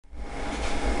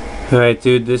Alright,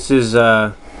 dude, this is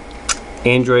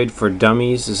Android for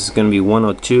Dummies. This is going to be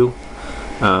 102.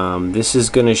 This is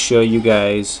going to show you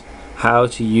guys how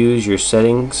to use your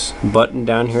settings button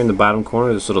down here in the bottom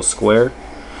corner, this little square,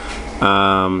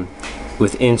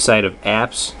 with inside of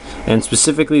apps. And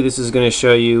specifically, this is going to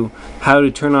show you how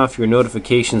to turn off your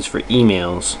notifications for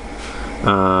emails.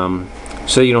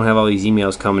 So you don't have all these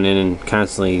emails coming in and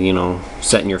constantly,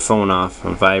 setting your phone off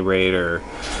on vibrate or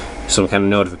some kind of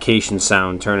notification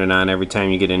sound turning on every time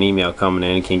you get an email coming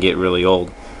in. It can get really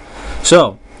old.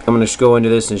 So I'm going to just go into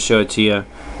this and show it to you.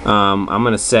 I'm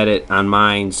going to set it on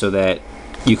mine so that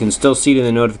you can still see it in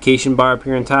the notification bar up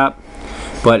here on top,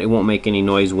 but it won't make any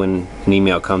noise when an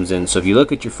email comes in. So if you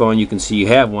look at your phone, you can see you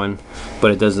have one,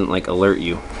 but it doesn't like alert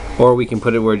you. Or we can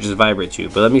put it where it just vibrates you.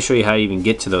 But let me show you how to even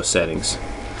get to those settings.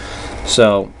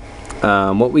 So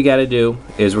what we got to do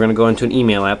is we're going to go into an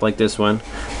email app like this one.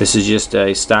 This is just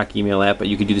a stock email app, but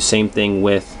you could do the same thing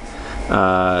with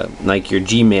like your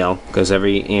Gmail, because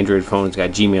every Android phone's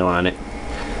got Gmail on it.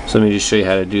 So let me just show you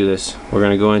how to do this. We're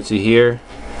going to go into here,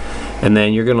 and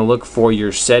then you're going to look for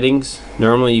your settings.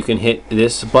 Normally you can hit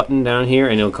this button down here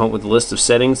and it'll come up with a list of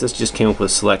settings. This just came up with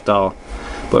select all,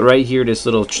 but right here, this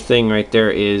little thing right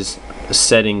there is a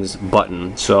settings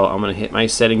button. So I'm going to hit my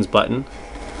settings button,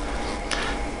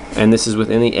 and this is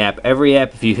within the app. Every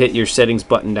app, if you hit your settings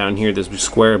button down here, this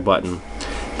square button,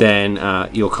 then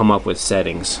you'll come up with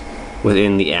settings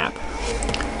within the app.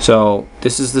 So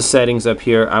this is the settings up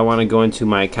here. I want to go into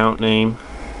my account name,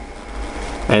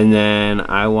 and then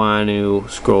I want to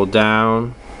scroll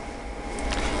down,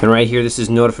 and right here this is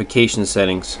notification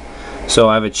settings. So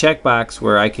I have a checkbox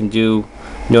where I can do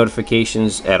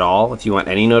notifications at all if you want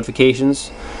any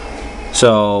notifications.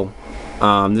 So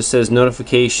this says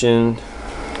notification,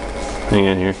 hang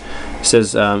on here, it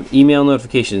says email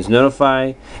notifications,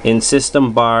 notify in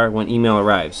system bar when email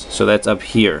arrives. So that's up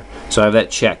here. So I have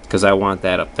that checked because I want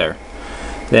that up there.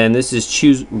 Then this is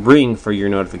choose ring for your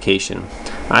notification.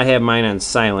 I have mine on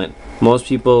silent. Most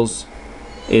people's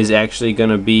is actually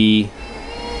going to be,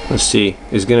 let's see,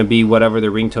 is going to be whatever the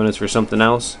ringtone is for something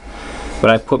else. But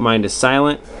I put mine to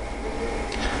silent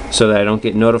so that I don't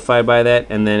get notified by that.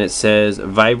 And then it says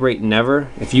vibrate never.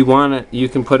 If you want it, you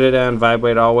can put it on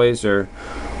vibrate always, or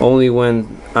only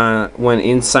when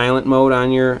in silent mode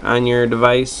on your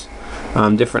device.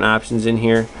 Different options in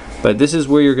here. But this is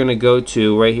where you're going to go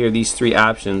to right here, these three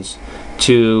options,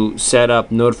 to set up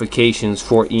notifications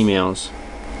for emails.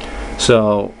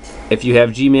 So if you have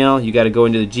Gmail, you got to go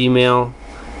into the Gmail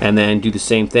and then do the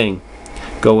same thing.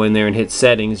 Go in there and hit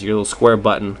settings, your little square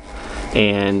button,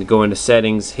 and go into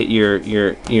settings, hit your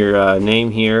name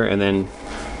here, and then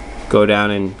go down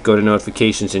and go to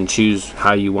notifications and choose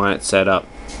how you want it set up.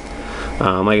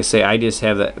 Like I say, I just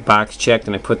have that box checked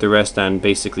and I put the rest on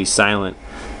basically silent.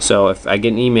 So if I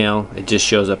get an email, it just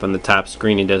shows up on the top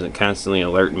screen. It doesn't constantly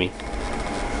alert me.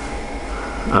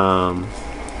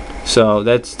 So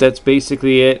that's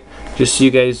basically it. Just so you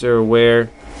guys are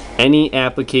aware, any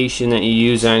application that you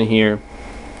use on here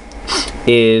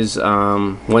is,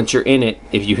 once you're in it,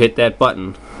 if you hit that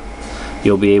button,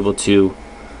 you'll be able to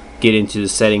get into the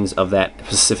settings of that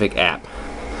specific app.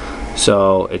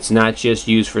 So it's not just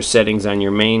used for settings on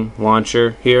your main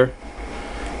launcher here.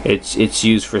 It's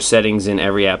used for settings in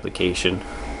every application.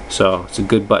 So it's a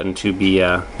good button to be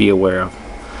aware of.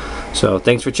 So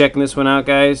thanks for checking this one out,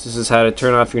 guys. This is how to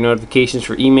turn off your notifications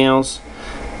for emails,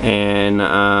 and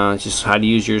just how to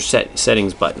use your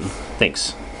settings button.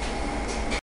 Thanks.